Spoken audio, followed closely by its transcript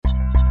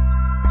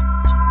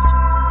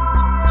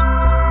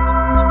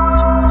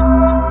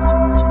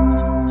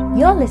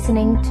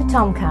listening to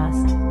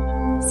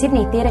Tomcast,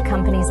 Sydney Theatre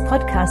Company's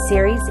podcast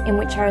series in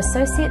which our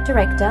Associate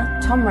Director,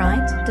 Tom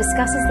Wright,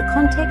 discusses the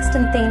context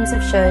and themes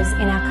of shows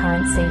in our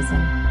current season.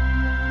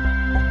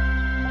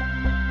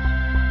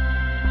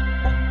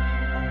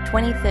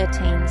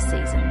 2013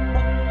 season.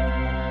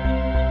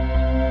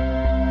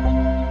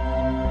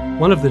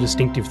 One of the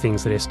distinctive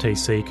things that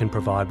STC can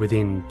provide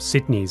within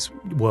Sydney's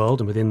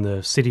world and within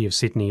the city of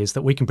Sydney is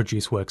that we can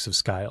produce works of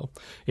scale.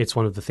 It's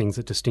one of the things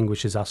that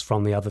distinguishes us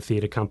from the other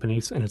theatre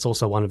companies, and it's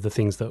also one of the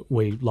things that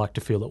we like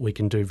to feel that we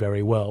can do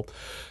very well.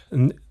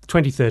 And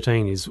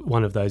 2013 is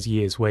one of those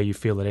years where you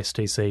feel that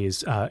STC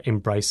is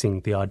embracing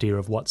the idea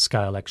of what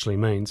scale actually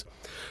means.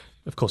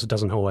 Of course, it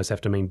doesn't always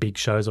have to mean big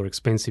shows or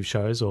expensive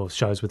shows or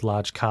shows with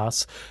large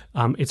casts.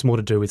 It's more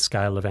to do with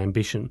scale of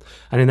ambition.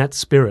 And in that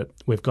spirit,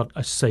 we've got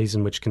a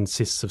season which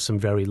consists of some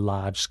very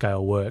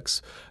large-scale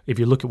works. If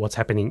you look at what's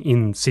happening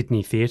in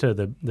Sydney Theatre,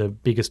 the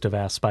biggest of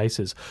our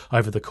spaces,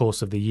 over the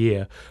course of the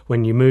year,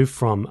 when you move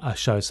from a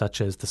show such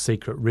as The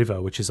Secret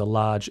River, which is a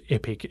large,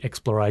 epic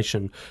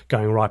exploration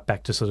going right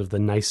back to sort of the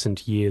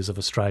nascent years of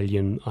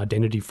Australian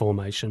identity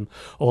formation,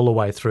 all the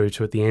way through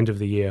to, at the end of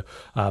the year,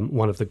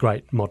 one of the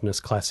great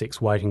modernist classics,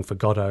 Waiting for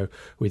Godot,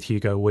 with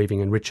Hugo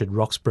Weaving and Richard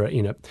Roxburgh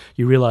in it,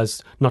 you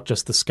realise not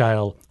just the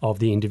scale of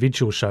the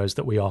individual shows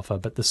that we offer,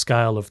 but the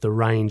scale of the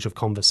range of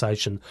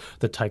conversation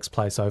that takes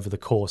place over the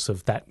course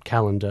of that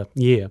calendar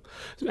year.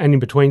 And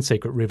in between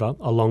Secret River,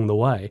 along the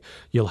way,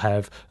 you'll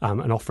have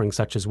an offering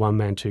such as One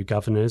Man, Two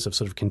Governors, of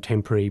sort of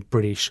contemporary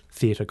British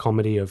theatre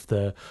comedy of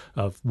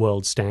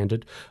world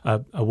standard,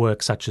 a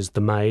work such as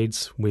The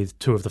Maids, with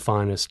two of the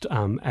finest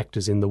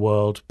actors in the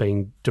world,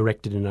 being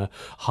directed in a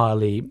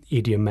highly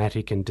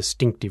idiomatic and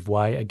distinctive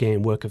way,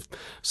 again, work of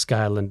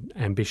scale and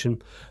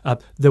ambition.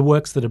 The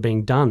works that are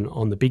being done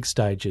on the big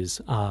stages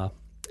are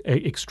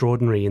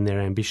extraordinary in their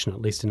ambition,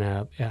 at least in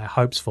our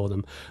hopes for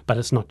them, but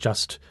it's not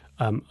just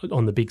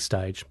on the big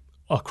stage.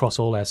 Across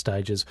all our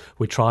stages,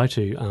 we try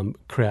to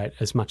create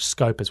as much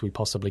scope as we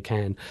possibly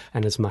can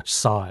and as much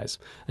size.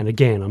 And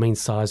again, I mean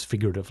size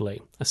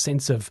figuratively, a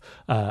sense of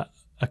a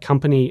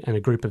company and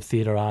a group of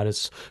theatre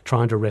artists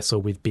trying to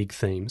wrestle with big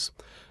themes.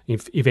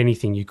 If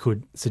anything, you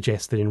could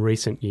suggest that in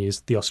recent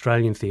years, the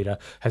Australian theatre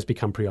has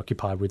become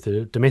preoccupied with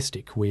the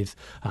domestic, with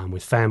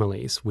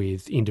families,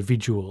 with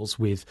individuals,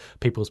 with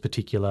people's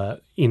particular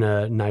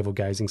inner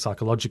navel-gazing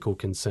psychological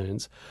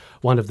concerns.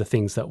 One of the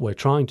things that we're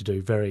trying to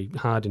do very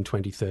hard in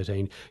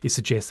 2013 is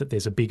suggest that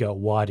there's a bigger,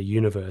 wider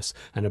universe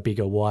and a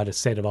bigger, wider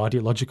set of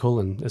ideological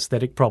and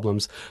aesthetic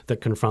problems that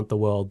confront the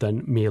world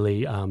than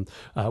merely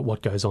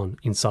what goes on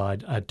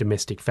inside a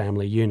domestic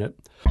family unit.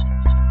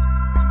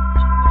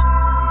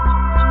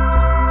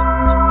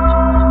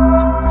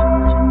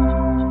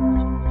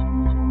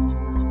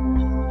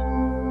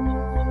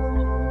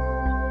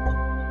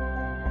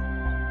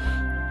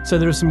 So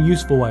there are some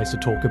useful ways to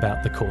talk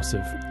about the course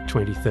of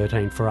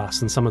 2013 for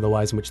us, and some of the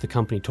ways in which the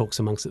company talks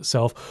amongst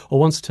itself or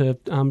wants to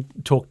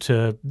talk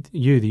to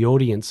you, the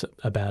audience,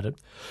 about it.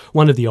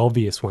 One of the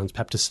obvious ones,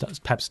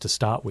 perhaps to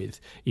start with,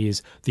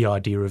 is the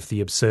idea of the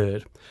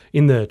absurd.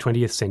 In the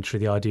 20th century,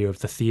 the idea of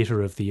the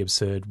theatre of the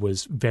absurd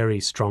was very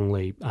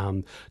strongly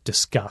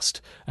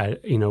discussed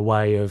in a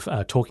way of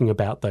talking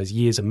about those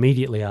years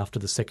immediately after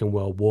the Second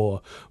World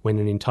War, when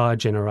an entire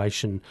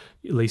generation,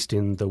 at least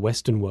in the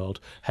Western world,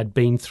 had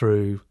been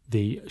through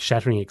the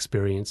shattering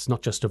experience,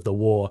 not just of the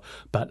war,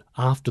 but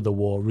after the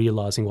war,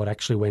 realising what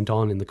actually went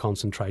on in the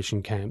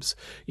concentration camps,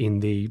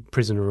 in the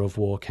prisoner of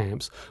war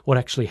camps, what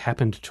actually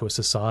happened to a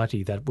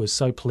society that was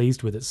so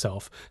pleased with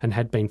itself and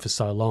had been for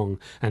so long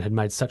and had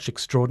made such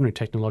extraordinary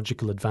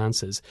technological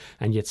advances,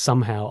 and yet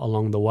somehow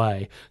along the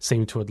way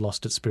seemed to have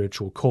lost its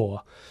spiritual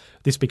core.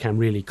 This became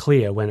really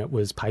clear when it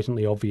was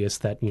patently obvious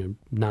that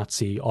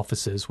Nazi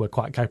officers were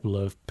quite capable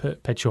of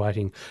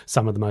perpetuating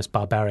some of the most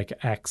barbaric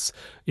acts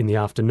in the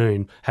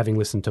afternoon, having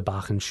listened to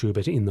Bach and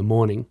Schubert in the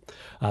morning.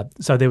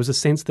 So there was a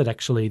sense that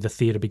actually the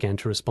theatre began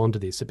to respond to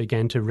this. It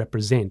began to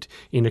represent,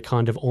 in a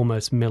kind of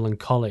almost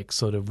melancholic,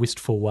 sort of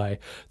wistful way,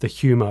 the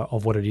humour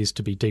of what it is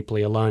to be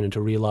deeply alone and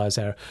to realise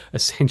our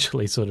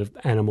essentially sort of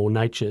animal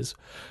natures.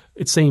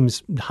 It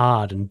seems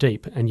hard and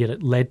deep, and yet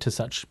it led to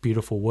such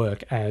beautiful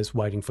work as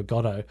Waiting for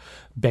Godot,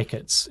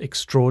 Beckett's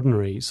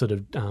extraordinary sort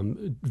of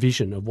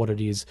vision of what it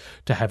is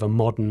to have a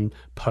modern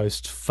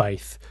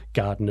post-faith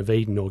Garden of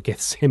Eden, or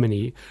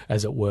Gethsemane,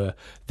 as it were.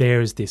 There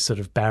is this sort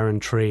of barren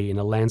tree in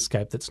a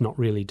landscape that's not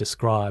really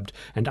described,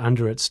 and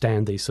under it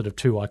stand these sort of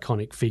two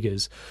iconic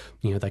figures.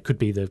 They could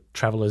be the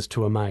travellers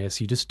to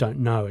Emmaus. You just don't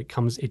know.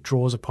 It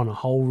draws upon a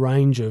whole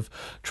range of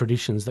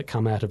traditions that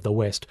come out of the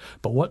West.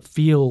 But what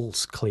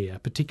feels clear,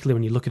 particularly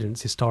particularly when you look at it in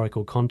its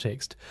historical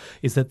context,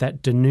 is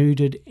that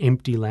denuded,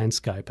 empty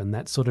landscape and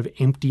that sort of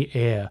empty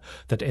air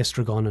that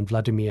Estragon and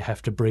Vladimir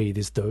have to breathe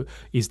is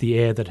the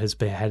air that has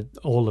had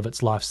all of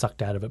its life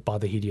sucked out of it by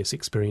the hideous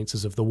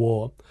experiences of the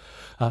war.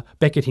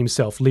 Beckett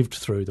himself lived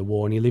through the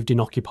war, and he lived in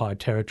occupied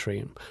territory,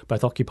 and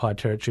both occupied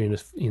territory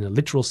in a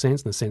literal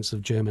sense, in the sense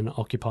of German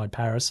occupied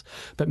Paris,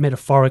 but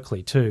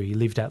metaphorically too. He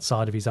lived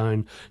outside of his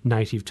own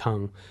native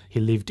tongue. He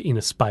lived in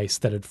a space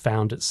that had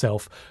found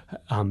itself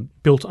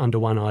built under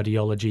one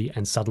ideology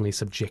and suddenly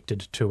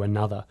subjected to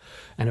another.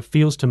 And it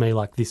feels to me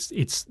like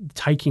it's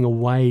taking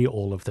away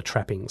all of the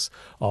trappings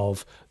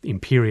of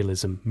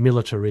imperialism,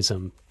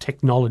 militarism,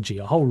 technology,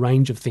 a whole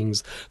range of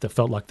things that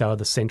felt like they were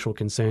the central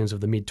concerns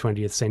of the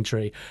mid-20th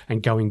century,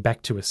 and going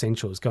back to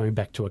essentials, going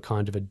back to a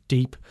kind of a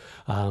deep,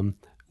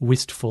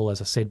 wistful,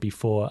 as I said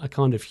before, a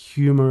kind of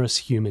humorous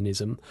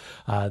humanism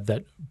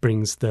that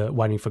brings the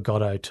Waiting for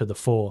Godot to the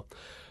fore.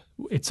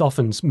 It's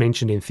often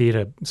mentioned in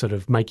theatre, sort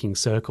of making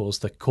circles,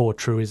 the core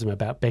truism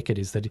about Beckett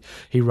is that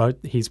he wrote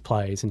his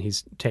plays and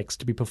his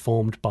text to be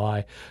performed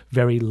by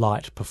very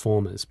light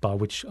performers, by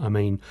which I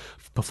mean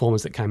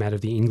performers that came out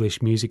of the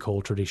English music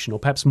hall tradition, or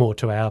perhaps more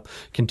to our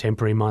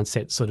contemporary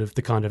mindset, sort of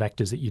the kind of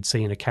actors that you'd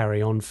see in a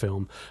carry-on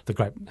film, the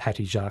great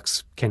Hattie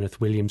Jacques,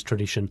 Kenneth Williams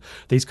tradition.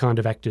 These kind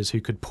of actors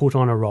who could put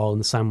on a role in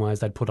the same way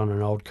as they'd put on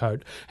an old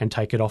coat and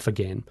take it off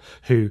again,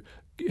 who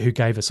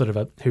gave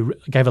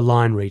a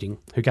line reading,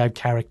 who gave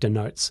character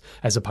notes,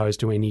 as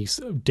opposed to any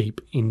deep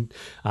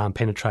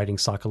penetrating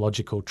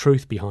psychological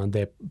truth behind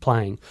their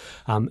playing.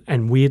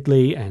 And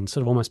weirdly and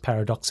sort of almost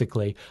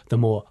paradoxically, the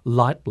more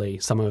lightly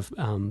some of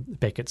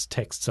Beckett's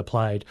texts are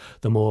played,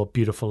 the more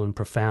beautiful and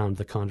profound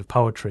the kind of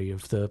poetry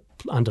of the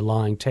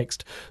underlying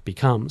text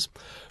becomes.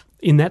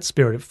 In that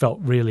spirit, it felt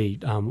really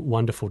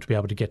wonderful to be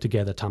able to get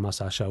together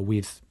Tamas Asher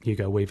with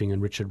Hugo Weaving and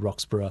Richard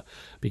Roxburgh,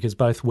 because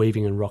both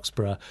Weaving and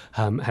Roxburgh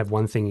have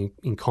one thing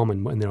in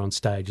common when they're on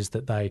stage, is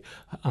that they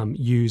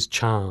use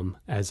charm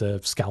as a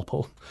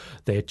scalpel.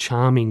 They're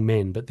charming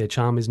men, but their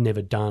charm is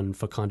never done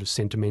for kind of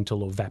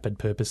sentimental or vapid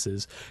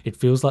purposes. It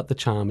feels like the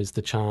charm is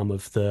the charm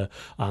of the,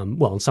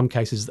 in some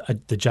cases,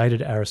 the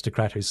jaded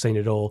aristocrat who's seen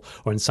it all,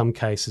 or in some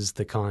cases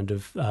the kind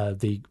of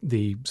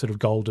the sort of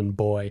golden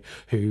boy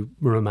who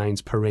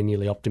remains perennially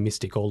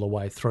optimistic all the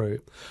way through.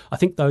 I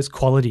think those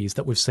qualities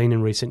that we've seen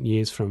in recent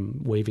years from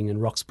Weaving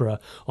and Roxburgh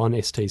on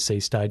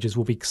STC stages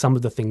will be some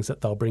of the things that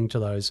they'll bring to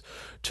those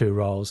two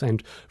roles.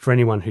 And for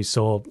anyone who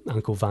saw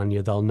Uncle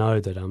Vanya, they'll know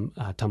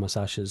that Tamas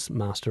Asher's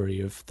mastery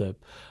of the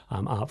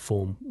art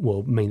form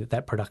will mean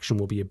that production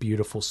will be a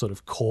beautiful sort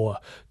of core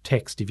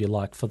text, if you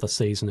like, for the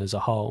season as a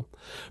whole.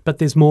 But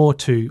there's more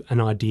to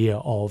an idea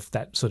of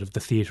that sort of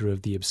the theatre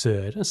of the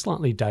absurd, a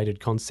slightly dated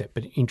concept,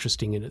 but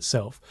interesting in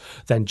itself,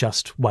 than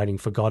just Waiting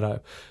for Godot.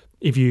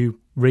 If you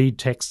read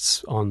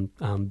texts on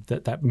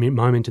that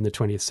moment in the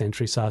 20th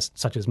century,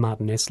 such as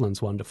Martin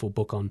Eslin's wonderful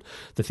book on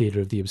the theatre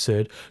of the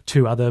absurd,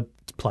 two other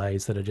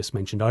plays that are just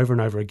mentioned over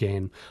and over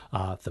again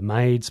are The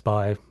Maids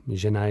by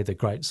Genet, the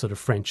great sort of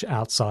French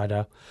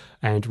outsider,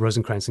 and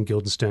Rosencrantz and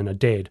Guildenstern Are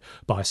Dead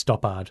by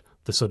Stoppard,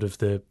 the sort of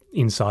the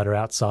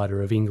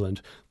insider-outsider of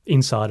England.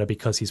 Insider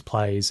because his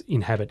plays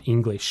inhabit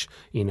English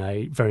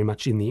very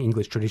much in the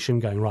English tradition,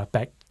 going right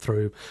back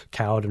through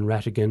Coward and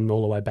Rattigan,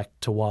 all the way back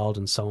to Wilde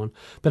and so on.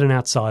 But an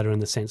outsider in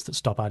the sense that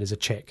Stoppard is a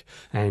Czech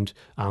and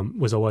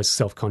was always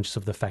self-conscious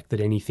of the fact that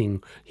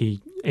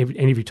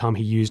every time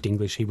he used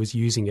English, he was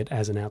using it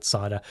as an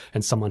outsider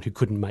and someone who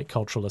couldn't make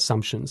cultural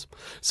assumptions.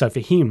 So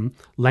for him,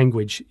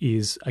 language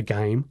is a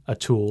game, a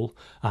tool,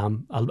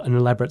 an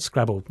elaborate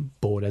Scrabble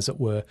board, as it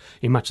were,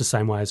 in much the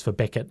same way as for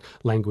Beckett,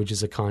 language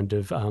is a kind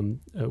of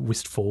a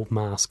wistful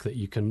mask that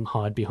you can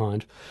hide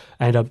behind.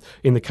 And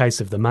in the case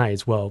of The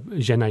Maids, well,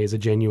 Genet is a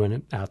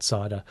genuine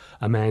outsider,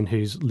 a man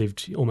who's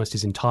lived almost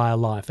his entire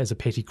life as a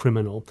petty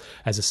criminal,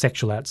 as a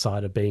sexual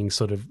outsider, being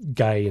sort of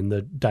gay in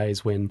the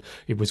days when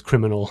it was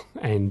criminal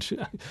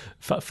and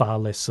far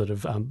less sort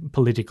of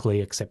politically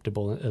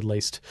acceptable, at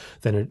least,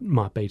 than it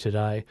might be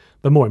today.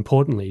 But more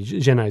importantly,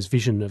 Genet's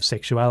vision of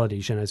sexuality,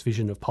 Genet's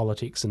vision of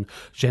politics, and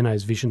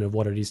Genet's vision of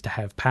what it is to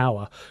have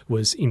power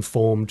was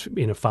informed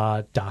in a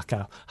far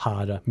darker,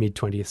 harder,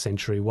 mid-20th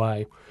century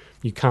way.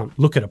 You can't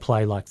look at a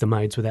play like The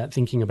Maids without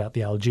thinking about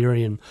the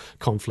Algerian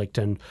conflict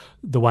and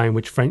the way in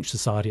which French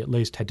society at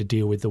least had to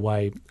deal with the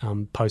way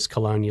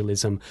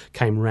post-colonialism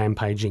came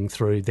rampaging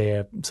through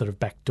their sort of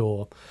back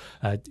door.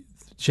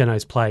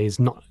 Genet's play is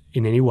not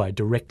in any way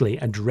directly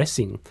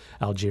addressing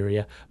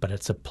Algeria, but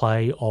it's a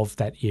play of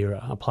that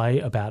era, a play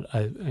about,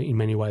 in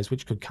many ways,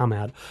 which could come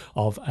out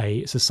of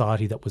a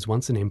society that was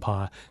once an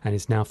empire and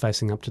is now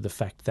facing up to the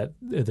fact that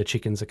the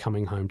chickens are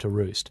coming home to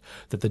roost,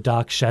 that the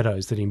dark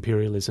shadows that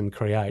imperialism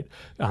create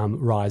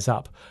rise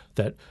up,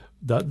 that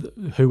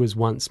who was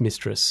once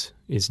mistress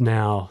is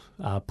now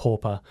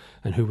pauper,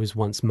 and who was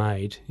once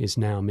maid is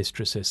now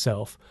mistress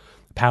herself.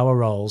 Power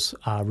roles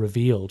are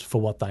revealed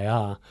for what they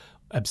are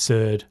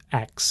absurd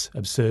acts,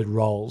 absurd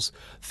roles,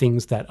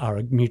 things that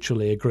are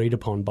mutually agreed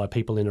upon by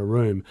people in a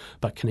room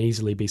but can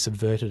easily be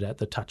subverted at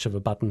the touch of a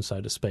button,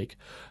 so to speak.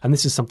 And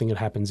this is something that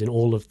happens in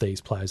all of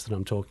these plays that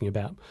I'm talking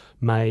about.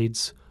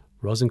 Maids,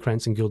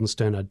 Rosencrantz and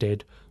Guildenstern are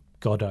dead,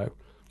 Godot,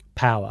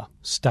 power,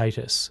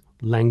 status,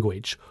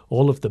 language,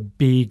 all of the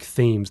big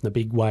themes and the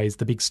big ways,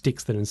 the big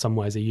sticks that in some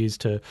ways are used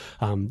to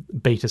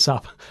beat us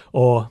up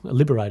or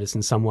liberate us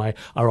in some way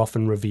are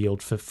often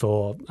revealed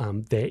for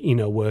their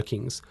inner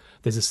workings.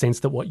 There's a sense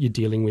that what you're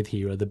dealing with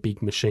here are the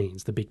big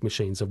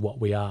machines of what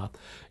we are.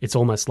 It's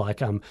almost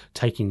like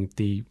taking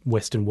the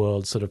Western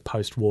world sort of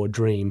post-war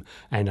dream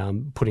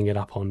and putting it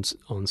up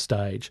on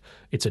stage.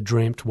 It's a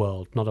dreamt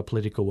world, not a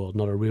political world,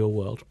 not a real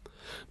world.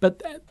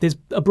 But there's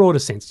a broader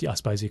sense, I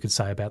suppose you could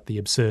say, about the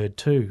absurd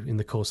too in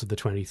the course of the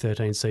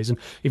 2013 season.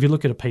 If you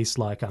look at a piece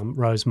like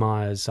Rose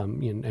Meyer's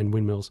and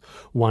Windmill's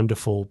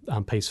wonderful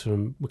piece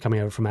coming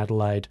over from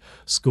Adelaide,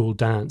 School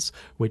Dance,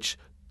 which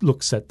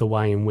looks at the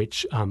way in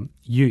which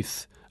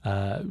youth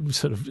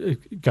sort of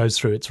goes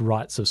through its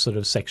rites of sort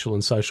of sexual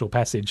and social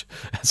passage,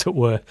 as it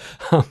were.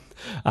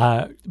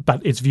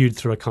 But it's viewed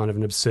through a kind of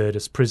an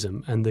absurdist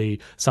prism, and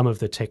some of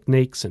the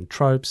techniques and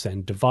tropes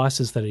and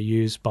devices that are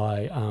used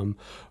by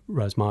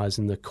Rose Meyers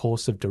in the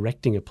course of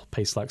directing a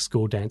piece like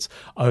School Dance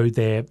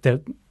their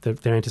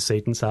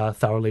antecedents are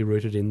thoroughly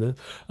rooted in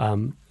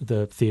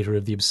the theatre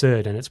of the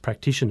absurd and its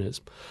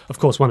practitioners. Of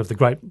course, one of the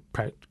great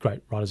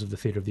writers of the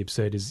theatre of the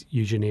absurd is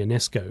Eugene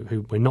Ionesco,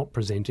 who we're not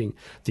presenting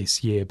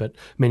this year, but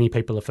many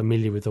people are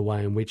familiar with the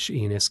way in which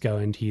Ionesco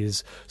and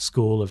his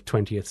school of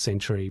 20th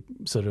century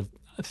sort of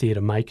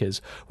theatre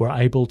makers were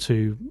able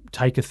to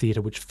take a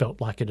theatre which felt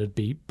like it had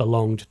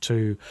belonged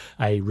to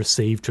a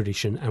received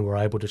tradition and were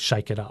able to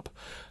shake it up.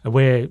 And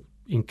we're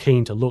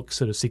keen to look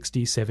sort of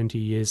 60, 70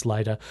 years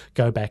later,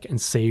 go back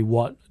and see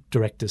what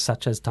directors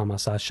such as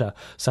Tamas Asher,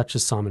 such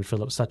as Simon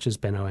Phillips, such as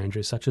Benno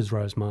Andrews, such as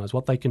Rose Meyers,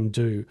 what they can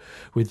do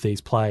with these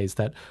plays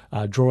that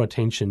draw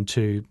attention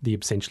to the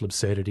essential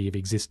absurdity of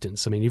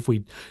existence. I mean, if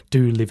we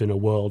do live in a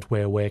world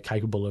where we're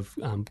capable of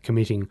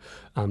committing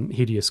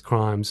hideous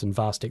crimes and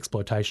vast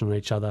exploitation on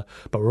each other,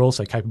 but we're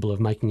also capable of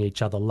making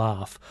each other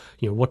laugh,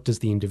 what does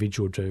the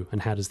individual do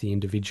and how does the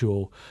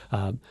individual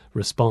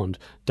respond?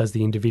 Does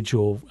the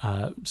individual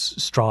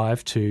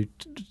strive to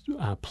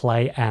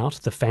play out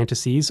the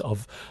fantasies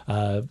of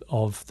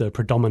the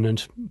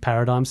predominant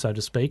paradigm, so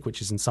to speak,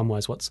 which is in some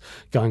ways what's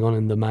going on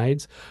in the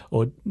Maids?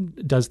 Or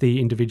does the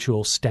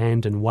individual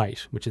stand and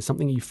wait, which is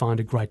something you find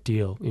a great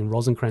deal in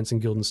Rosencrantz and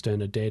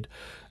Guildenstern are Dead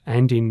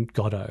and in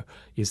Godot,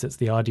 is that's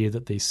the idea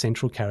that these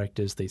central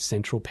characters, these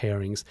central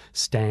pairings,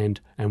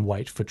 stand and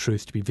wait for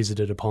truth to be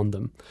visited upon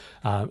them.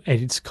 And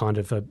it's kind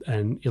of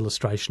an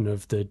illustration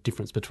of the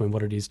difference between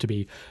what it is to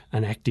be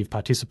an active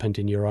participant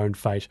in your own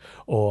fate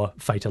or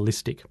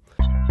fatalistic.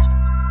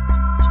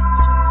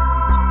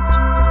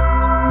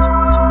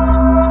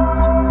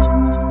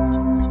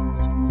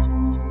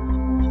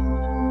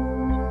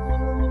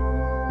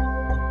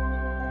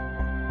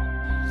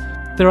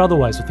 There are other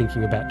ways of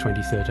thinking about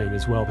 2013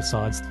 as well,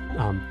 besides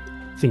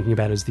thinking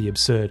about it as the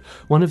absurd.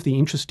 One of the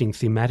interesting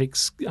thematic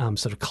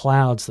sort of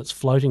clouds that's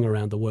floating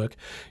around the work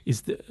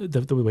is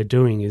that we're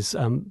doing is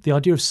the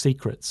idea of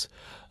secrets.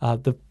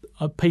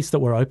 A piece that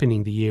we're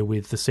opening the year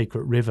with, The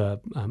Secret River,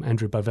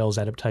 Andrew Bovell's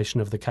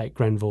adaptation of the Kate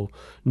Grenville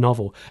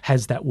novel,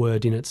 has that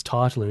word in its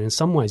title. And in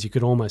some ways you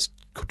could almost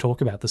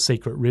talk about The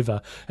Secret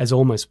River as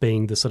almost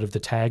being the sort of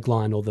the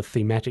tagline or the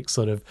thematic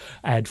sort of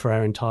ad for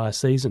our entire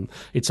season.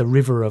 It's a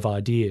river of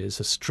ideas,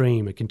 a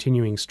stream, a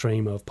continuing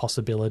stream of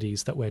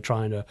possibilities that we're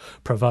trying to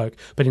provoke.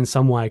 But in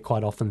some way,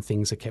 quite often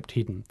things are kept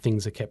hidden,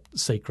 things are kept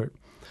secret.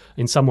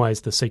 In some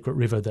ways, the secret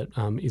river that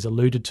is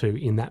alluded to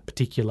in that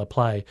particular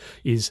play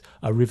is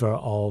a river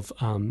of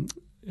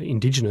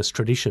indigenous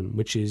tradition,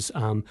 which is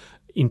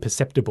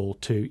imperceptible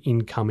to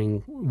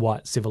incoming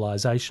white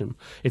civilization.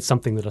 It's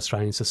something that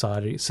Australian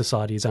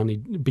society is only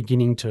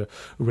beginning to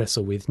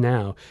wrestle with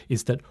now,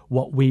 is that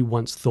what we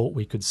once thought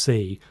we could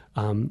see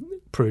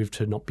proved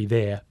to not be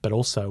there, but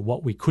also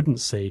what we couldn't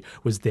see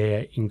was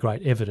there in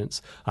great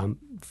evidence.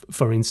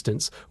 For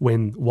instance,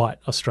 when white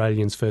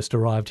Australians first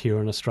arrived here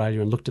in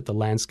Australia and looked at the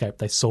landscape,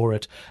 they saw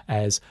it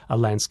as a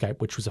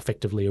landscape which was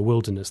effectively a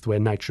wilderness, where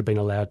nature had been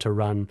allowed to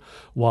run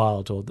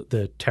wild, or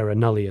the terra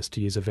nullius,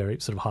 to use a very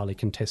sort of highly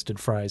contested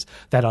phrase.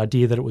 That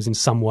idea that it was in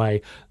some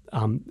way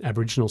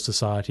Aboriginal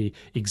society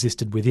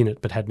existed within it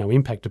but had no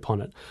impact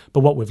upon it. But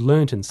what we've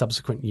learnt in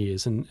subsequent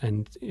years,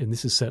 and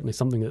this is certainly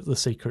something that The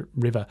Secret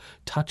River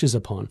touches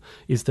upon,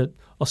 is that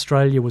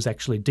Australia was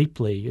actually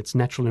deeply, its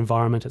natural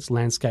environment, its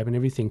landscape and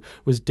everything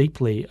was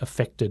deeply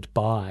affected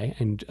by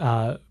and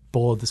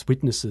bore this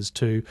witnesses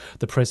to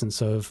the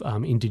presence of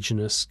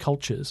Indigenous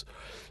cultures.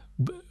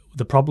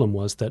 The problem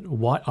was that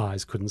white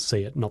eyes couldn't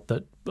see it, not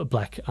that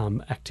black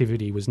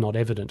activity was not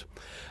evident.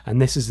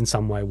 And this is in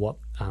some way what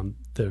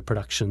the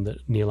production that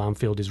Neil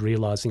Armfield is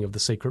realising of The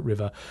Secret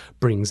River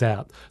brings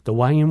out. The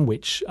way in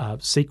which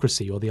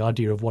secrecy, or the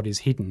idea of what is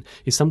hidden,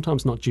 is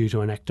sometimes not due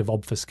to an act of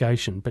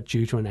obfuscation, but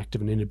due to an act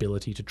of an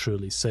inability to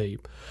truly see.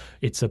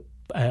 It's a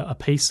a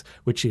piece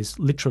which is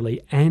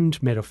literally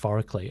and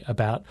metaphorically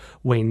about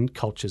when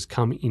cultures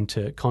come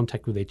into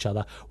contact with each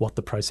other, what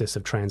the process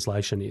of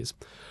translation is.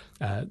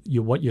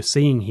 What you're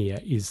seeing here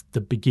is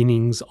the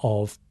beginnings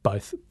of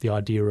both the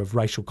idea of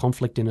racial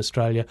conflict in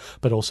Australia,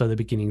 but also the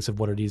beginnings of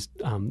what it is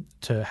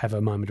to have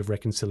a moment of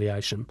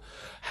reconciliation.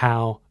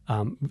 How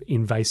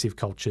invasive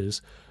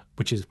cultures,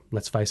 which is,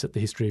 let's face it, the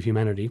history of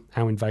humanity,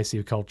 how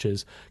invasive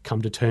cultures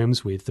come to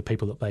terms with the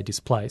people that they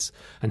displace,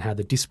 and how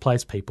the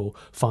displaced people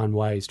find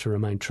ways to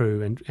remain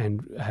true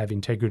and have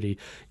integrity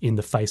in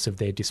the face of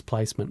their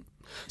displacement.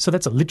 So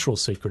that's a literal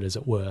secret, as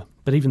it were.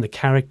 But even the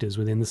characters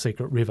within the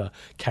Secret River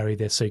carry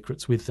their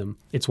secrets with them.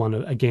 It's one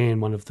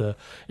of the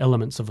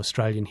elements of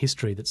Australian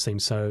history that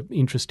seems so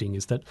interesting,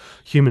 is that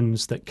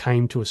humans that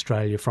came to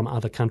Australia from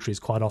other countries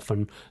quite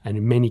often, and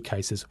in many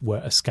cases,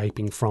 were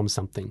escaping from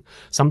something.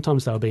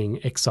 Sometimes they were being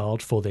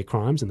exiled for their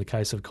crimes, in the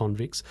case of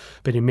convicts,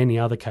 but in many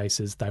other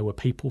cases, they were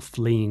people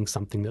fleeing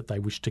something that they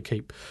wished to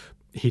keep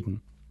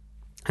hidden.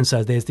 And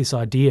so there's this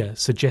idea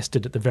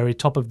suggested at the very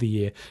top of the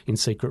year in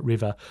Secret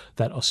River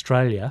that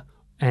Australia,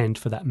 and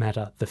for that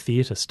matter the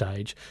theatre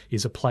stage,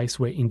 is a place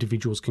where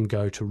individuals can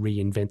go to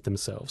reinvent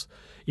themselves.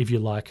 If you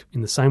like,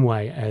 in the same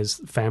way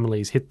as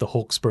families hit the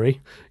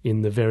Hawkesbury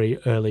in the very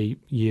early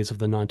years of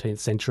the 19th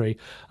century,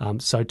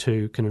 so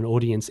too can an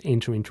audience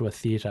enter into a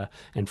theatre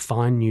and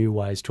find new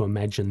ways to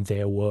imagine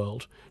their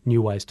world,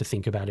 new ways to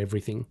think about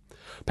everything.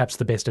 Perhaps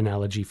the best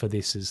analogy for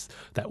this is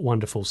that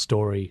wonderful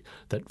story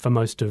that for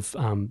most of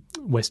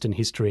Western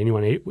history,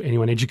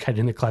 anyone educated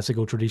in the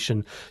classical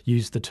tradition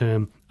used the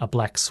term a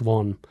black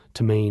swan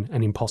to mean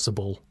an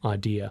impossible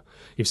idea.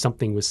 If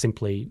something was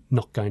simply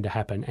not going to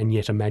happen and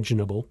yet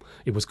imaginable,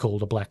 it was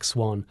called a black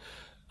swan.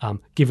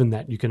 Given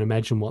that, you can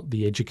imagine what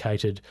the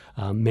educated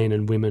men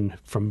and women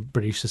from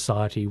British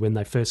society, when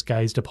they first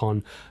gazed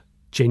upon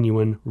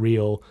genuine,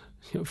 real,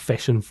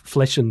 flesh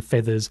and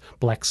feathers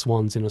black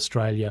swans in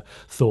Australia,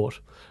 thought.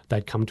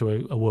 They'd come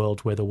to a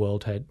world where the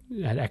world had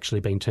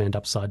actually been turned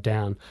upside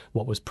down.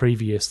 What was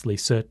previously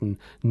certain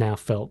now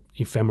felt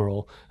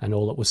ephemeral, and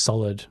all that was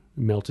solid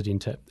melted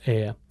into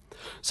air.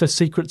 So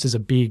secrets is a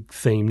big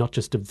theme, not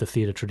just of the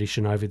theatre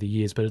tradition over the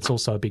years, but it's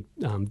also a big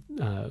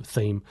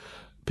theme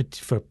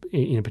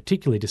in a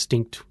particularly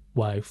distinct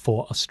way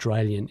for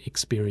Australian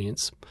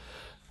experience.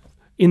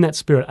 In that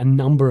spirit, a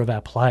number of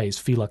our plays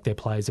feel like they're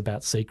plays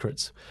about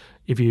secrets.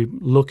 If you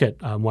look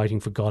at Waiting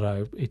for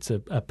Godot, it's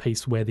a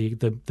piece where the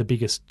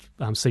biggest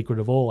secret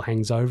of all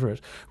hangs over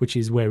it, which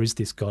is, where is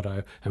this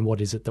Godot and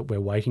what is it that we're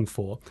waiting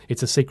for?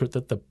 It's a secret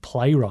that the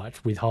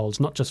playwright withholds,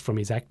 not just from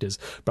his actors,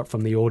 but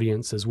from the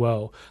audience as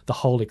well. The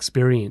whole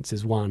experience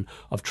is one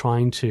of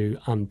trying to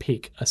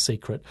unpick a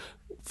secret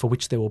for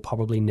which there will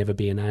probably never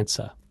be an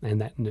answer,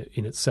 and that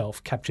in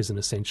itself captures an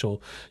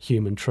essential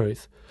human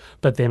truth.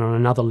 But then on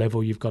another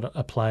level, you've got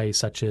a play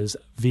such as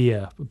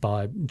Vere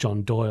by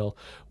John Doyle,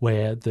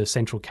 where the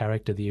central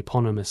character, the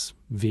eponymous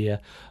Vere,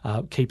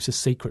 keeps a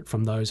secret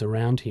from those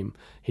around him.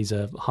 He's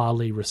a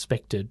highly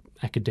respected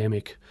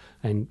academic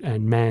and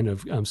man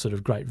of sort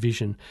of great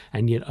vision,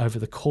 and yet over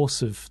the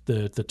course of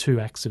the two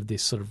acts of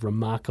this sort of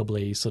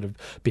remarkably sort of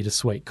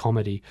bittersweet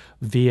comedy,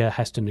 Vere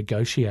has to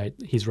negotiate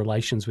his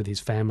relations with his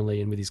family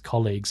and with his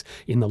colleagues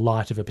in the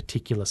light of a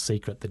particular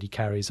secret that he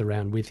carries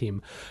around with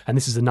him. And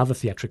this is another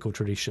theatrical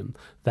tradition,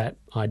 that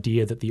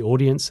idea that the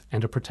audience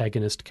and a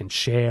protagonist can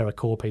share a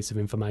core piece of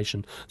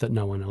information that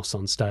no one else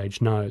on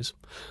stage knows.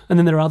 And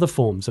then there are other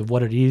forms of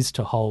what it is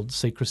to hold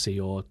secrecy,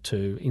 or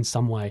to in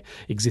some way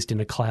exist in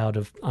a cloud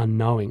of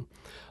unknowing.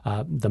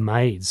 The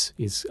Maids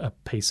is a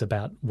piece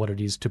about what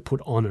it is to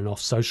put on and off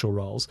social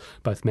roles,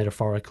 both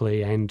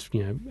metaphorically and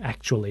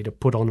actually, to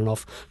put on and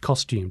off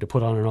costume, to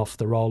put on and off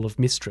the role of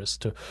mistress,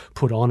 to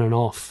put on and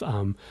off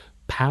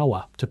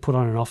power, to put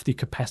on and off the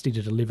capacity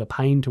to deliver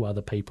pain to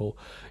other people.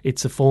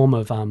 It's a form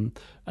of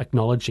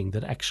acknowledging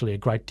that actually a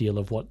great deal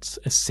of what's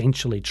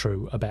essentially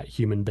true about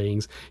human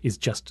beings is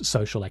just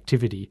social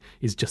activity,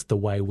 is just the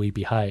way we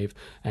behave.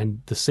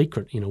 And the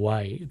secret, in a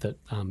way, that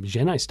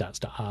Genet starts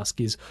to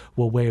ask is,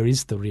 well, where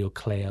is the real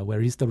Claire?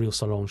 Where is the real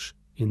Solange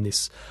in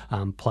this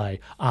play?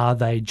 Are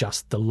they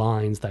just the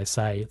lines they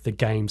say, the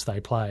games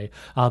they play?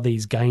 Are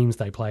these games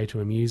they play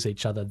to amuse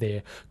each other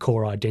their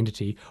core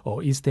identity?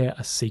 Or is there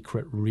a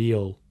secret,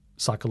 real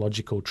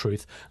psychological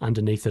truth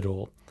underneath it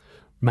all?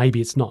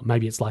 Maybe it's not.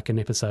 Maybe it's like an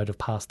episode of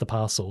Pass the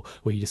Parcel,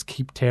 where you just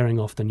keep tearing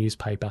off the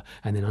newspaper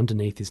and then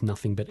underneath is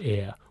nothing but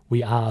air.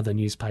 We are the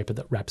newspaper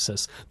that wraps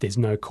us. There's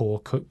no core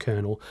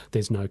kernel.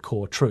 There's no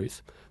core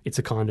truth. It's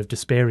a kind of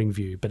despairing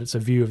view, but it's a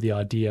view of the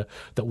idea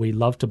that we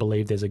love to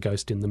believe there's a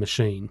ghost in the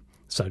machine,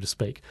 so to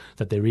speak,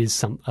 that there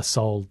is a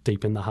soul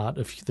deep in the heart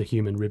of the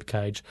human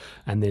ribcage,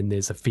 and then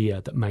there's a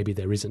fear that maybe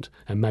there isn't,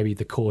 and maybe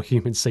the core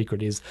human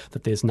secret is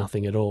that there's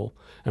nothing at all.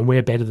 And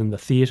we're better than the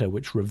theatre,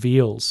 which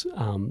reveals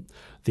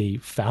the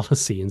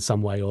fallacy in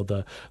some way, or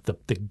the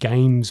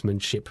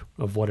gamesmanship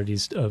of what it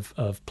is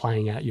of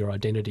playing out your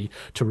identity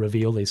to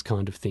reveal these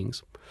kind of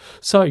things.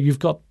 So you've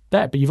got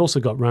that, but you've also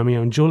got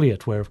Romeo and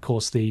Juliet, where, of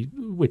course, the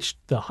which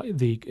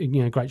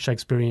the great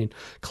Shakespearean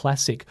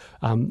classic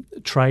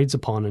trades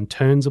upon and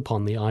turns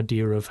upon the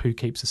idea of who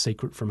keeps a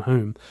secret from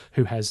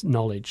who has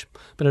knowledge.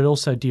 But it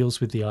also deals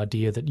with the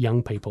idea that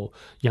young people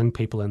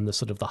in the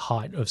sort of the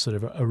height of sort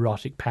of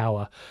erotic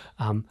power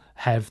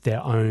have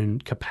their own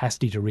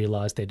capacity to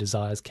realise their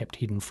desires kept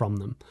hidden from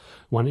them.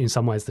 In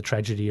some ways, the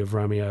tragedy of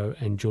Romeo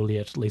and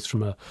Juliet, at least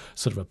from a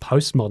sort of a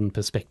postmodern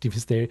perspective,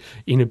 is their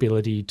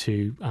inability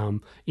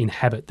to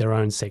inhabit their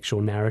own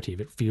sexual narrative.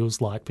 It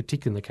feels like,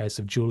 particularly in the case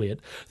of Juliet,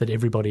 that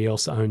everybody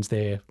else owns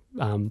their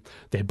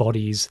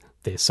bodies,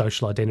 their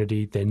social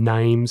identity, their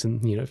names,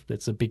 and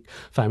it's a big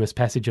famous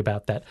passage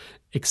about that,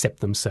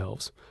 except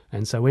themselves.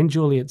 And so when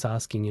Juliet's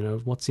asking,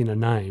 what's in a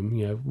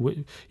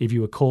name, if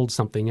you were called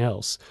something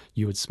else,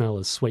 you would smell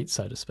as sweet,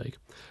 so to speak.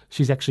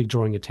 She's actually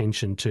drawing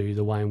attention to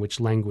the way in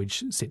which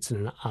language sits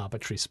in an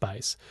arbitrary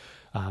space.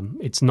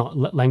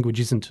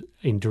 Language isn't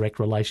in direct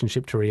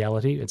relationship to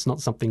reality. It's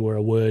not something where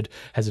a word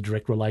has a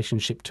direct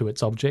relationship to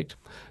its object.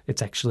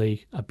 It's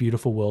actually a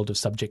beautiful world of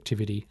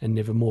subjectivity, and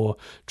never more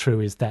true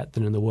is that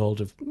than in the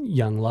world of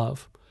young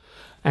love.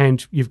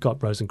 And you've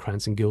got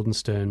Rosencrantz and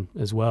Guildenstern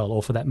as well,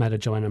 or for that matter,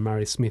 Joanna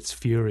Murray Smith's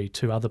Fury,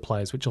 two other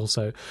plays which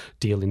also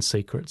deal in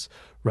secrets.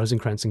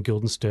 Rosencrantz and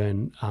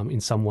Guildenstern, in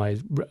some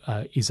ways,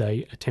 is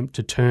a attempt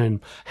to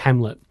turn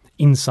Hamlet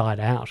inside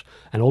out,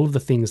 and all of the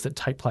things that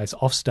take place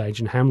off stage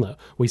in Hamlet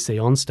we see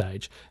on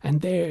stage.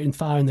 And there, and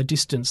far in the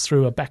distance,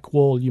 through a back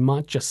wall, you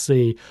might just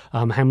see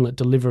Hamlet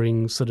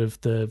delivering sort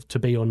of the to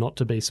be or not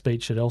to be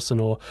speech at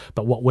Elsinore.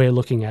 But what we're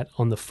looking at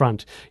on the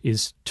front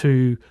is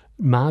two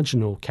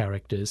marginal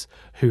characters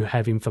who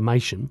have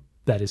information,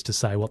 that is to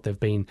say, what they've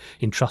been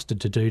entrusted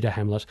to do to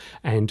Hamlet,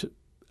 and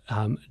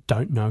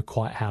don't know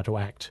quite how to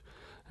act,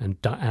 and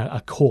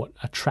are caught,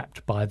 are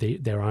trapped by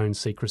their own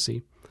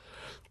secrecy.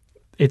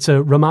 It's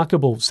a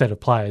remarkable set of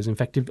players. In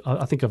fact,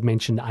 I think I've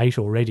mentioned 8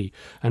 already,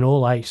 and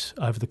all 8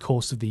 over the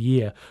course of the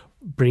year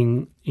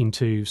bring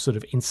into sort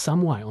of, in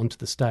some way, onto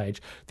the stage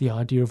the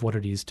idea of what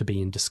it is to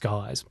be in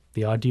disguise,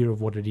 the idea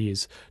of what it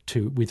is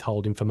to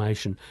withhold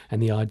information,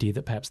 and the idea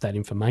that perhaps that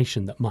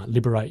information that might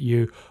liberate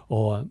you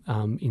or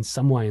in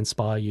some way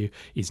inspire you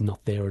is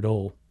not there at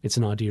all. It's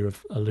an idea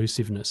of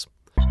elusiveness.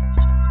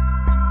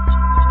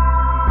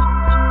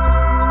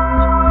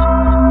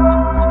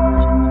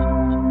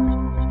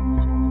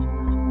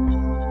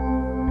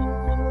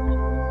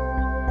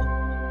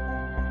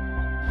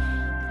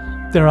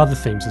 There are other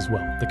themes as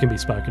well that can be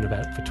spoken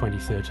about for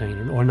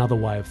 2013, or another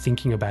way of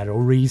thinking about it,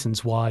 or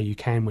reasons why you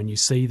can, when you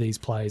see these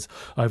plays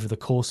over the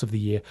course of the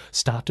year,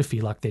 start to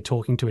feel like they're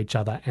talking to each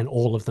other and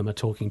all of them are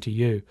talking to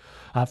you.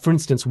 For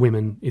instance,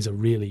 women is a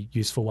really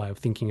useful way of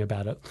thinking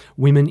about it.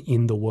 Women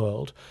in the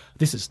world.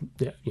 This is,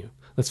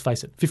 let's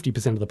face it,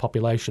 50% of the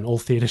population, all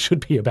theatre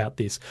should be about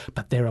this,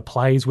 but there are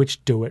plays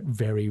which do it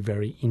very,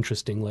 very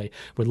interestingly.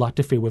 We'd like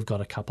to feel we've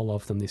got a couple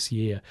of them this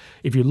year.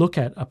 If you look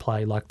at a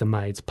play like The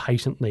Maids,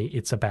 patently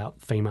it's about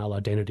female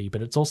identity,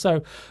 but it's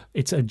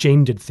a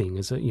gendered thing.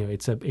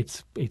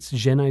 It's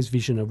Genet's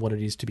vision of what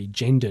it is to be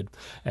gendered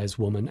as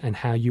woman, and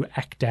how you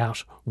act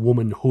out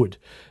womanhood.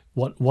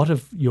 What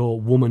of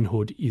your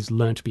womanhood is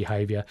learnt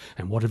behaviour,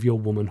 and what of your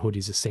womanhood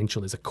is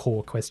essential, is a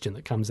core question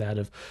that comes out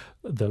of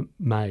The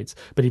Maids.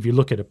 But if you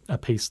look at a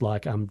piece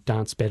like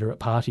Dance Better at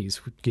Parties,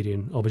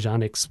 Gideon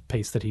Auberjanek's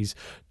piece that he's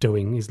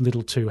doing, his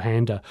little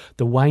two-hander,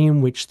 the way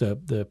in which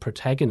the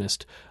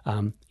protagonist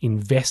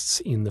invests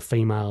in the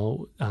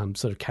female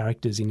sort of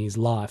characters in his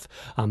life,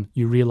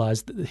 you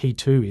realise that he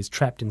too is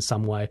trapped in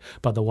some way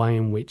by the way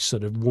in which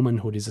sort of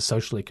womanhood is a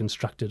socially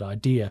constructed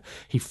idea.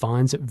 He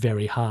finds it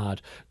very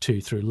hard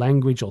to, through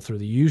language or through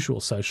the usual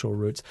social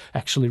routes,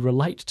 actually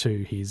relate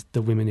to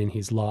the women in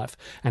his life.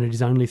 And it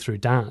is only through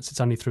dance, it's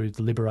only through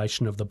the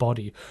liberation of the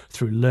body,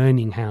 through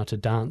learning how to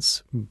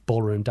dance,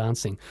 ballroom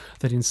dancing,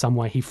 that in some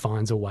way he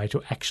finds a way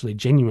to actually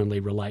genuinely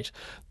relate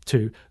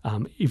to,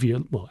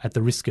 at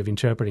the risk of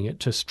interpreting it,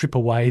 to strip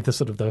away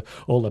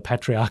all the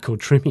patriarchal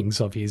trimmings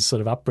of his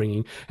sort of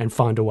upbringing and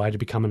find a way to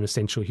become an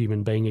essential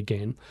human being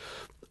again.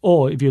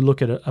 Or if you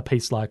look at a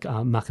piece like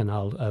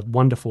Mackinac, a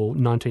wonderful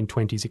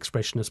 1920s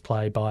expressionist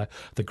play by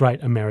the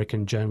great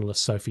American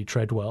journalist Sophie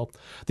Treadwell.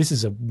 This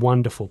is a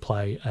wonderful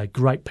play, a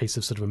great piece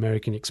of sort of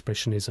American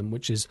expressionism,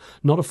 which is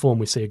not a form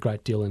we see a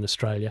great deal in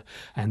Australia.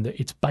 And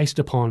it's based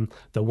upon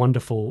the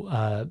wonderful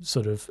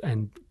sort of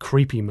and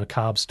creepy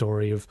macabre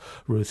story of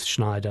Ruth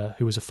Schneider,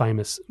 who was a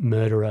famous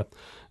murderer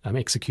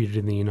executed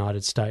in the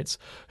United States,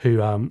 who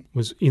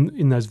was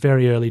in those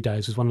very early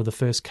days was one of the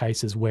first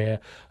cases where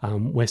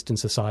Western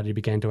society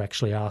began to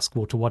actually ask,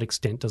 well, to what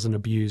extent does an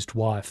abused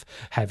wife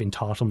have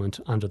entitlement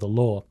under the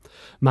law?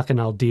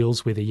 Mackinac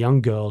deals with a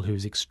young girl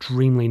who's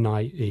extremely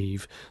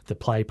naive. The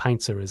play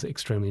paints her as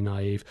extremely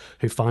naive,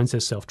 who finds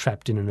herself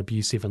trapped in an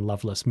abusive and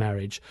loveless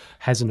marriage,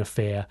 has an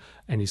affair,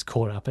 and is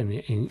caught up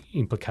and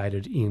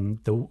implicated in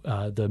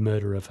the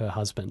murder of her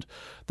husband.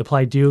 The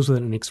play deals with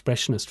it in an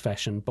expressionist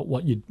fashion, but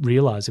what you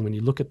realise realising when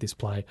you look at this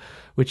play,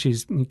 which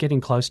is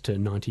getting close to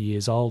 90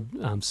 years old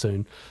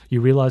soon,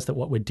 you realise that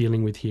what we're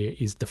dealing with here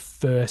is the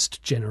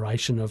first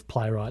generation of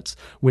playwrights,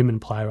 women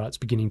playwrights,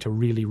 beginning to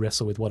really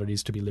wrestle with what it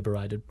is to be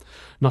liberated.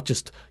 Not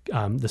just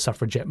the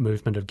suffragette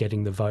movement of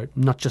getting the vote,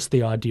 not just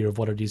the idea of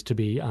what it is to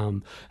be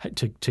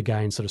to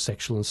gain sort of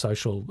sexual and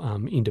social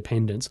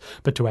independence,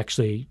 but to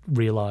actually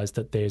realise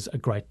that there's a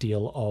great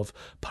deal of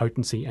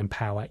potency and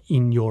power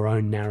in your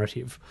own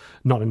narrative,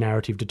 not a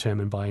narrative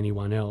determined by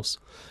anyone else.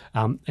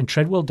 And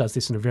Treadwell does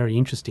this in a very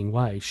interesting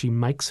way. She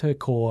makes her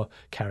core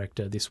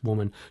character, this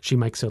woman, she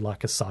makes her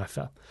like a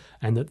cipher.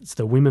 And it's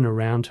the women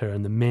around her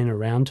and the men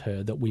around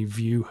her that we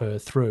view her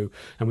through,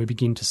 and we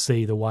begin to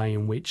see the way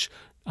in which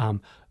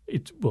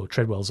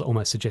Treadwell's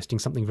almost suggesting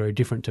something very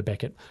different to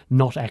Beckett.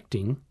 Not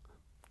acting,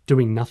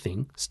 doing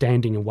nothing,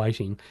 standing and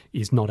waiting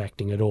is not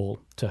acting at all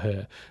to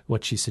her.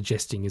 What she's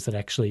suggesting is that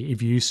actually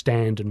if you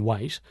stand and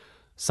wait,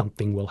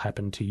 something will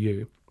happen to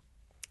you.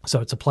 So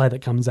it's a play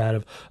that comes out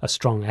of a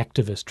strong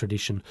activist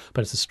tradition,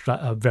 but it's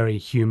a very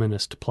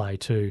humanist play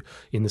too,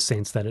 in the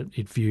sense that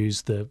it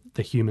views the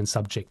human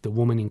subject, the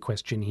woman in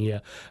question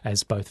here,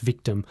 as both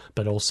victim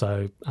but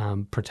also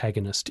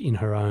protagonist in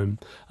her own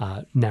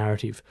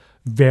narrative.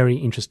 Very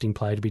interesting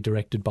play to be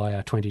directed by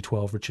our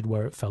 2012 Richard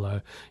Werrett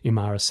Fellow,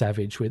 Imara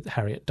Savage, with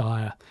Harriet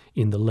Dyer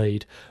in the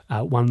lead,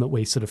 one that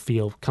we sort of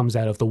feel comes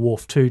out of the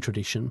Wharf 2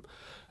 tradition.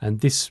 And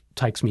this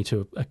takes me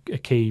to a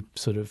key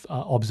sort of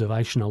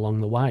observation along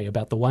the way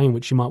about the way in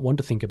which you might want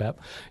to think about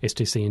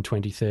STC in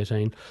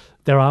 2013.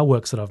 There are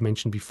works that I've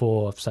mentioned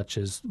before, such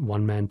as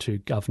One Man, Two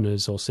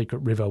Governors or Secret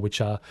River, which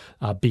are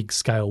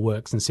big-scale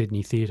works in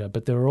Sydney theatre,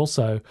 but there are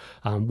also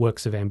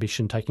works of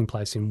ambition taking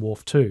place in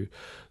Wharf 2.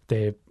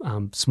 They're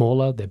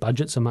smaller, their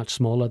budgets are much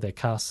smaller, their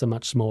casts are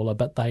much smaller,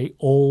 but they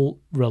all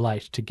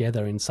relate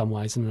together in some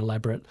ways in an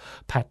elaborate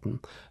pattern.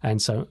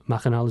 And so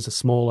Machanal is a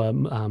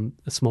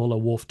smaller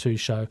Wharf 2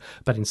 show,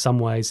 but in some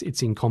ways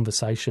it's in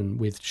conversation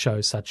with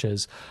shows such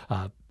as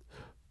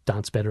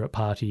Dance Better at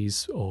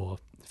Parties or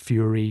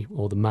Fury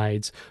or The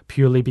Maids,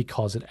 purely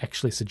because it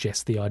actually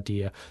suggests the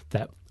idea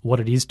that what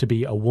it is to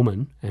be a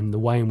woman and the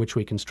way in which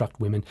we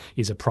construct women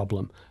is a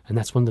problem. And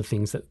that's one of the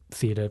things that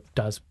theatre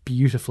does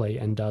beautifully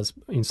and does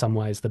in some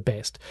ways the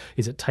best,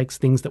 is it takes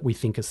things that we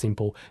think are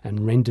simple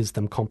and renders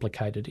them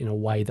complicated in a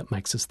way that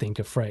makes us think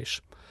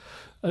afresh.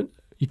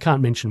 You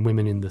can't mention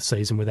women in the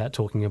season without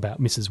talking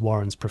about Mrs.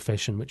 Warren's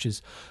Profession, which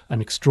is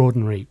an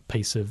extraordinary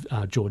piece of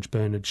George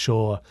Bernard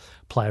Shaw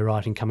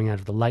playwriting coming out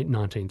of the late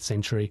 19th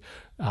century,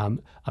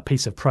 a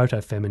piece of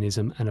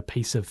proto-feminism and a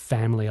piece of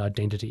family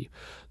identity.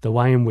 The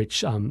way in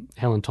which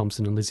Helen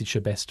Thompson and Lizzie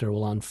Shabester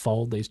will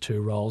unfold these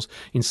two roles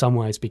in some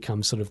ways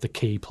becomes sort of the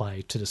key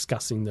play to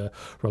discussing the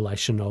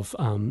relation of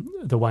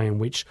the way in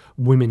which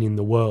women in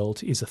the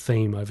world is a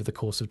theme over the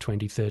course of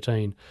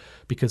 2013.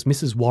 Because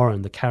Mrs.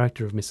 Warren, the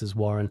character of Mrs.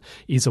 Warren,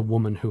 is a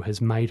woman who has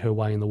made her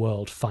way in the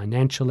world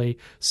financially,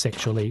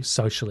 sexually,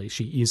 socially.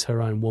 She is her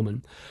own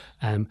woman.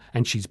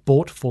 And she's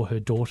bought for her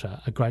daughter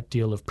a great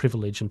deal of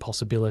privilege and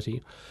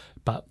possibility.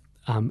 But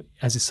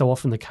as is so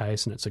often the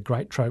case, and it's a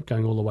great trope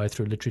going all the way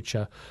through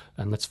literature,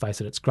 and let's face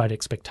it, it's great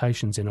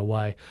expectations in a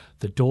way,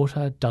 the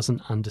daughter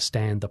doesn't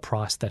understand the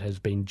price that has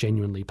been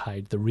genuinely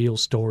paid, the real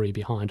story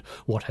behind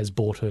what has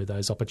bought her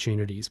those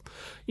opportunities.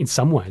 In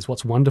some ways,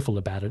 what's wonderful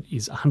about it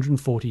is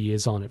 140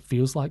 years on, it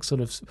feels like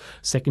sort of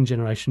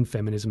second-generation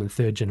feminism and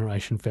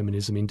third-generation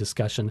feminism in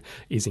discussion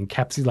is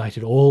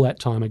encapsulated all that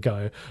time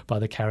ago by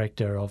the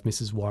character of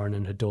Mrs. Warren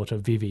and her daughter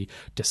Vivi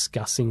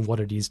discussing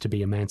what it is to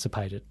be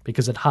emancipated.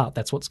 Because at heart,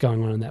 that's what's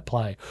going on in that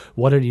play,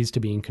 what it is to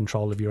be in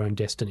control of your own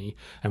destiny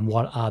and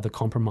what are the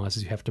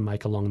compromises you have to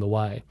make along the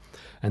way.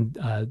 And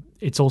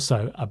it's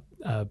also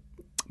a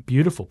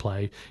beautiful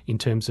play in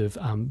terms of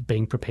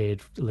being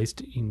prepared, at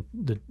least in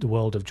the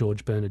world of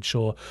George Bernard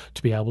Shaw,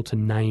 to be able to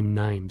name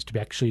names, to be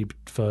actually,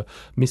 for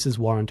Mrs.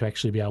 Warren to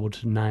actually be able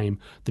to name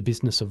the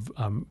business of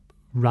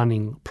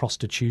running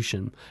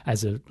prostitution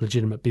as a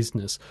legitimate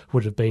business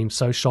would have been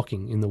so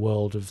shocking in the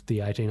world of the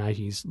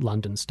 1880s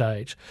London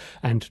stage.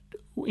 And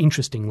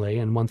interestingly,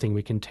 and one thing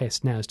we can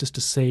test now, is just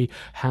to see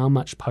how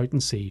much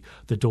potency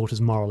the daughter's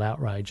moral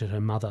outrage at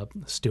her mother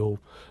still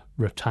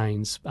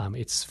retains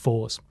its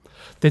force.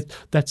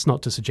 That's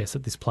not to suggest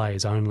that this play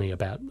is only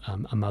about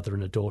a mother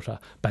and a daughter,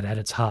 but at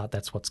its heart,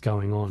 that's what's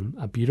going on.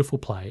 A beautiful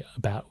play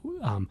about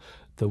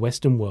the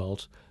Western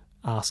world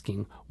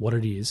asking what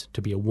it is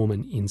to be a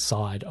woman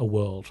inside a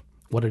world,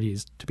 what it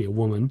is to be a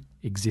woman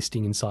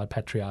existing inside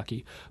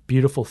patriarchy.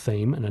 Beautiful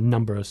theme and a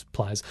number of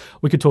plays.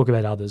 We could talk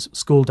about others.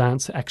 School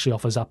Dance actually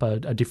offers up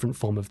a different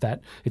form of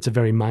that. It's a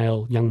very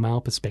young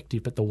male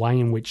perspective, but the way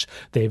in which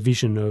their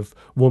vision of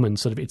woman,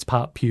 sort of, it's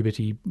part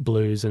puberty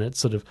blues and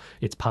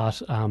it's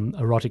part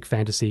erotic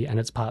fantasy and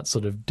it's part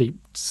sort of deep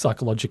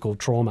psychological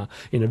trauma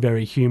in a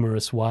very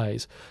humorous way.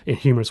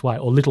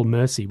 Or Little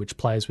Mercy, which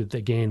plays with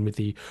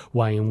the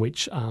way in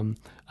which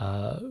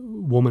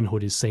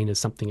womanhood is seen as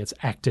something that's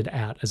acted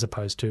out as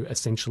opposed to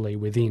essentially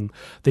within.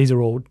 These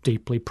are all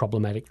deeply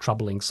problematic,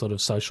 troubling sort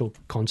of social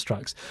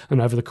constructs.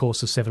 And over the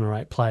course of 7 or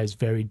 8 plays,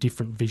 very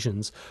different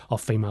visions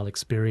of female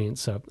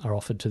experience are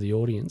offered to the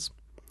audience.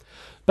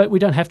 But we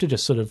don't have to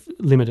just sort of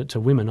limit it to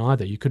women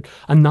either.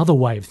 Another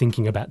way of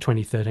thinking about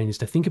 2013 is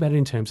to think about it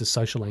in terms of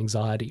social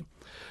anxiety.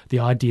 The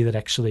idea that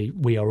actually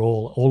we are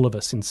all of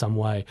us in some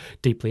way,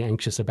 deeply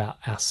anxious about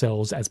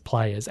ourselves as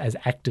players, as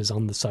actors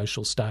on the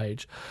social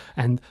stage.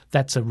 And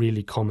that's a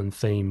really common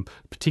theme,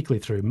 particularly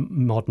through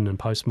modern and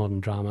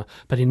postmodern drama.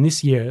 But in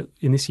this year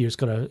it's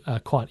got a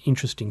quite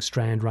interesting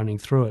strand running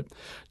through it.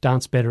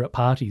 Dance Better at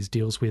Parties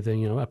deals with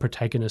a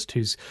protagonist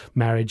whose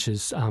marriage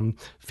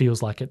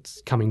feels like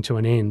it's coming to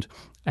an end.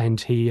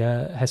 And he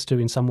has to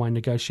in some way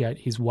negotiate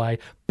his way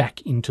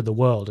back into the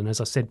world. And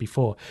as I said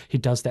before, he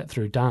does that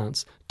through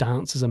dance.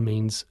 Dance as a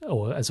means,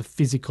 or as a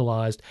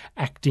physicalised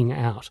acting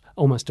out,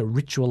 almost a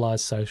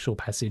ritualised social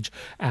passage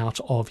out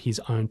of his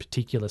own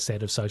particular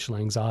set of social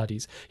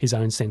anxieties, his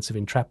own sense of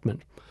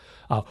entrapment.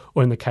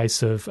 Or in the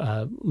case of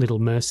Little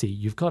Mercy,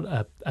 you've got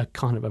a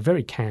kind of a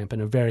very camp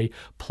and a very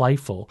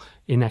playful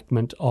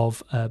enactment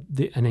of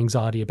an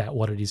anxiety about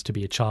what it is to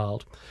be a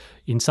child.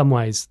 In some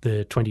ways,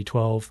 the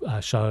 2012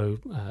 show,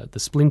 The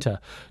Splinter,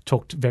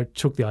 took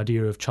the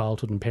idea of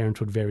childhood and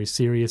parenthood very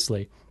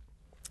seriously.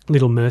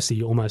 Little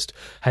Mercy almost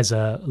has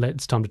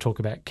it's time to talk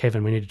about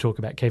Kevin. We need to talk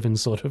about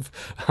Kevin's sort of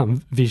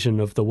vision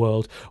of the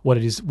world. What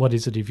is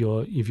it if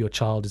your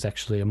child is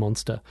actually a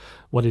monster?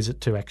 What is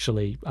it to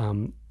actually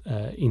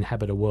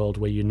inhabit a world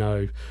where you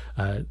know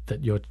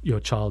that your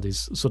child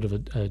is sort of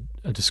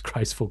a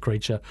disgraceful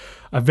creature?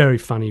 A very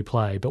funny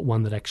play, but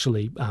one that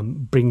actually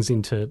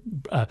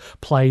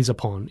plays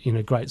upon, in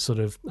a great sort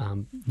of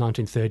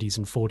 1930s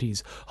and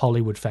 40s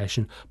Hollywood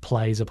fashion,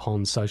 plays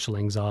upon social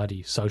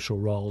anxiety, social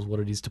roles, what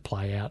it is to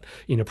play out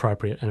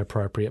inappropriate and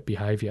appropriate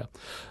behaviour.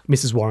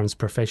 Mrs. Warren's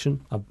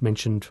Profession, I've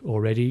mentioned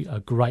already, a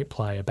great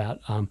play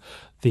about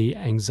the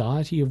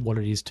anxiety of what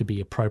it is to be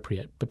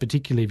appropriate, but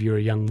particularly if you're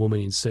a young woman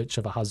in search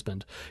of a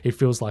husband. It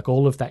feels like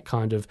all of that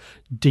kind of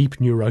deep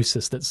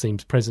neurosis that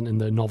seems present in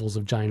the novels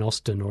of Jane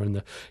Austen or in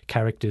the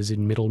characters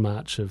in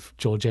Middlemarch of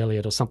George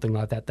Eliot or something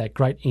like that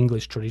great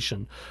English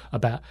tradition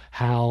about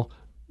how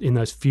in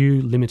those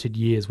few limited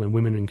years when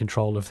women are in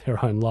control of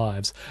their own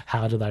lives,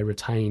 how do they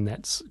retain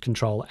that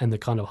control, and the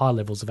kind of high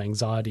levels of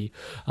anxiety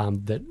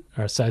that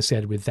are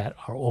associated with that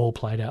are all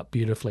played out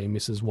beautifully in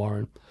Mrs.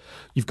 Warren.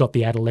 You've got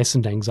the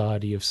adolescent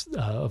anxiety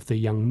of the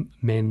young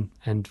men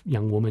and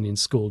young women in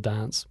school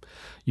dance.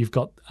 You've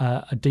got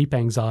a deep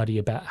anxiety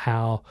about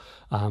how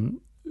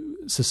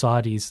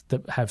societies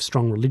that have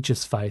strong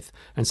religious faith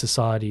and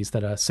societies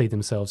that see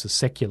themselves as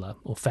secular,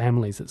 or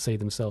families that see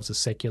themselves as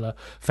secular,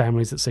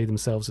 families that see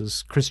themselves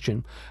as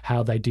Christian,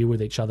 how they deal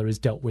with each other is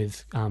dealt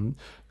with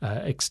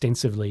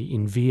extensively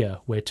in Veer,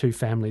 where two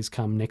families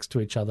come next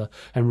to each other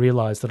and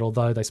realise that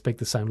although they speak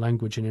the same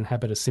language and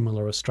inhabit a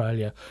similar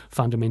Australia,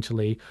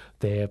 fundamentally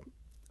their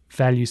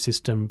value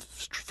system,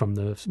 from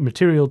the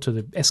material to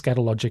the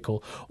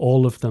eschatological,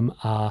 all of them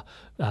are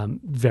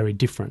very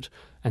different.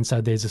 And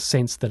so there's a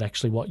sense that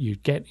actually what you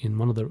get in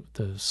one of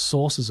the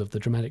sources of the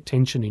dramatic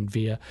tension in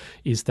Veer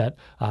is that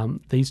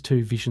these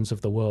two visions of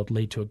the world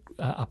lead to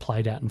are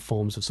played out in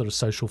forms of sort of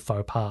social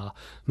faux pas,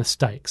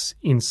 mistakes,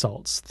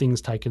 insults,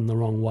 things taken the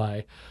wrong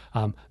way.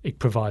 It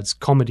provides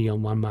comedy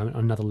on one moment,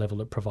 on another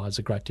level it provides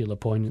a great deal of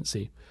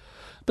poignancy.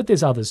 But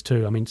there's others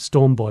too. I mean,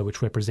 Storm Boy, which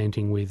we're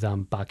presenting with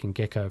Bark and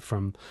Gecko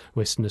from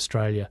Western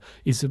Australia,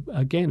 is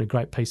again a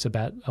great piece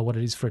about what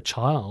it is for a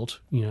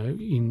child,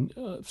 in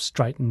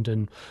straitened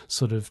and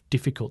sort of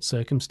difficult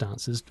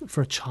circumstances,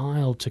 for a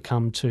child to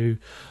come to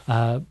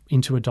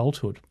into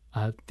adulthood,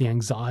 the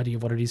anxiety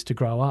of what it is to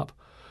grow up.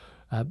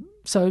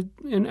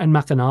 And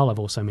Mackinac, I've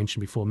also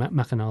mentioned before,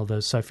 Mackinac, the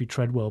Sophie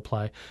Treadwell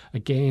play,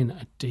 again,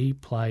 a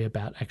deep play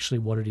about actually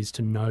what it is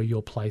to know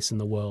your place in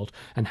the world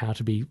and how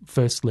to be,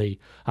 firstly,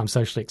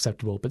 socially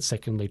acceptable, but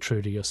secondly,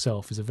 true to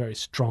yourself, is a very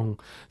strong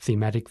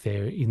thematic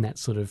there in that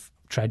sort of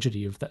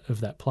tragedy of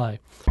that play.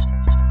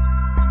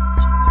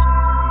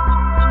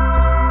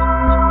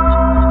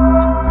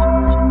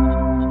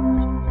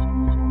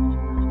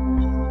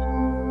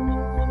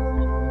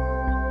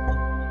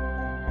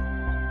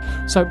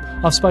 So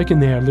I've spoken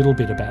there a little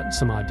bit about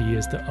some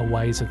ideas that are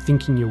ways of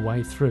thinking your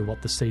way through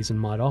what the season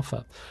might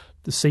offer.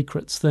 The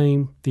secrets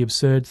theme, the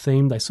absurd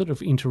theme, they sort of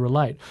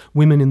interrelate.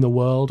 Women in the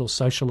world or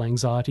social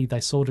anxiety, they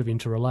sort of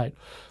interrelate.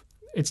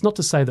 It's not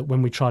to say that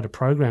when we try to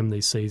program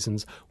these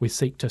seasons, we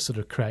seek to sort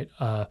of create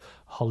a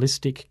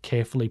holistic,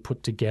 carefully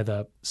put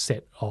together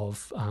set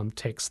of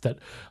texts that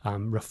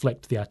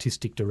reflect the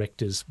artistic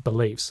director's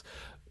beliefs.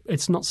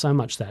 It's not so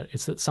much that.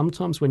 It's that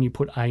sometimes when you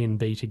put A and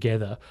B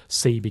together,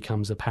 C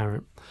becomes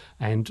apparent.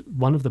 And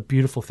one of the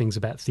beautiful things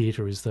about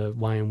theatre is the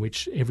way in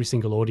which every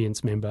single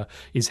audience member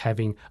is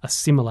having a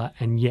similar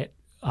and yet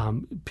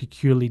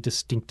peculiarly,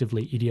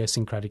 distinctively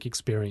idiosyncratic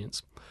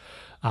experience.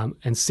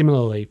 And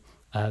similarly,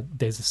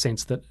 there's a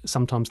sense that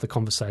sometimes the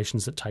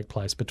conversations that take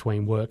place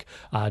between work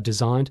are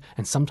designed,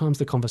 and sometimes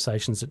the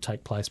conversations that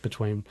take place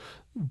between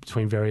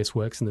various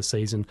works in the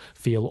season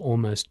feel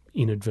almost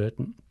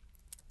inadvertent.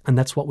 And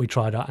that's what we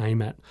try to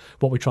aim at.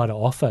 What we try to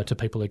offer to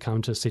people who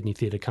come to Sydney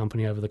Theatre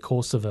Company over the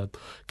course of a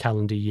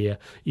calendar year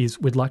is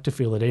we'd like to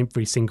feel that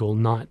every single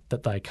night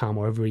that they come,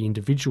 or every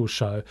individual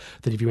show,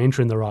 that if you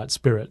enter in the right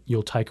spirit,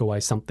 you'll take away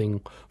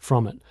something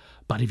from it.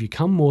 But if you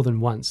come more than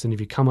once, and if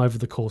you come over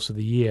the course of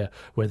the year,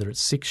 whether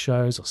it's 6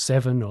 shows or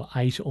 7 or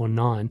 8 or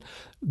 9,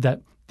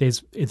 that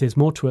there's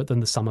more to it than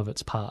the sum of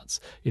its parts,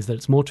 is that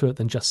it's more to it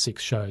than just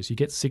 6 shows. You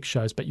get 6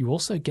 shows, but you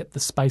also get the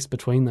space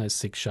between those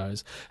 6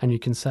 shows. And you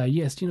can say,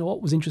 yes, you know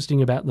what was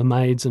interesting about the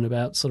Maids and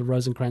about sort of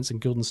Rosencrantz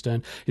and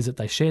Guildenstern is that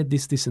they shared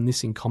this, this and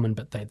this in common,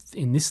 but they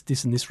in this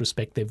and this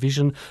respect, their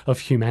vision of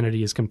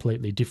humanity is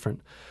completely different.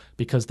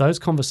 Because those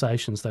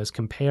conversations, those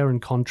compare and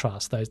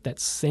contrast, that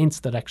sense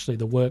that actually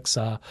the works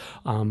are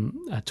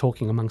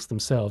talking amongst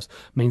themselves,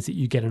 means that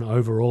you get an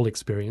overall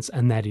experience,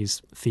 and that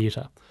is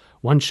theatre.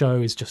 One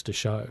show is just a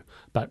show,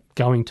 but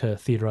going to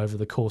theatre over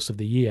the course of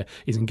the year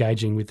is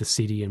engaging with the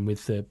city and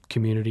with the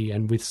community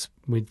and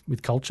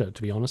with culture,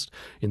 to be honest,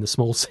 in the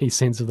small c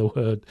sense of the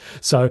word.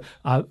 So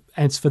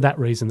it's for that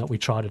reason that we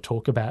try to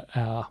talk about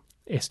our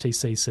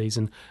STC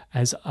season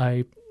as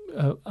a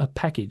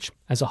package,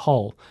 as a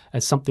whole,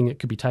 as something that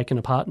could be taken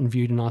apart and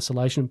viewed in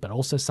isolation, but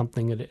also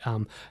something that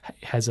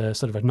has a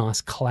sort of a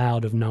nice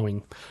cloud of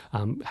knowing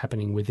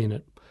happening within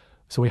it.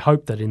 So we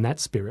hope that in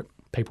that spirit,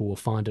 people will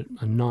find it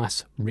a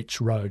nice,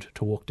 rich road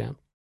to walk down.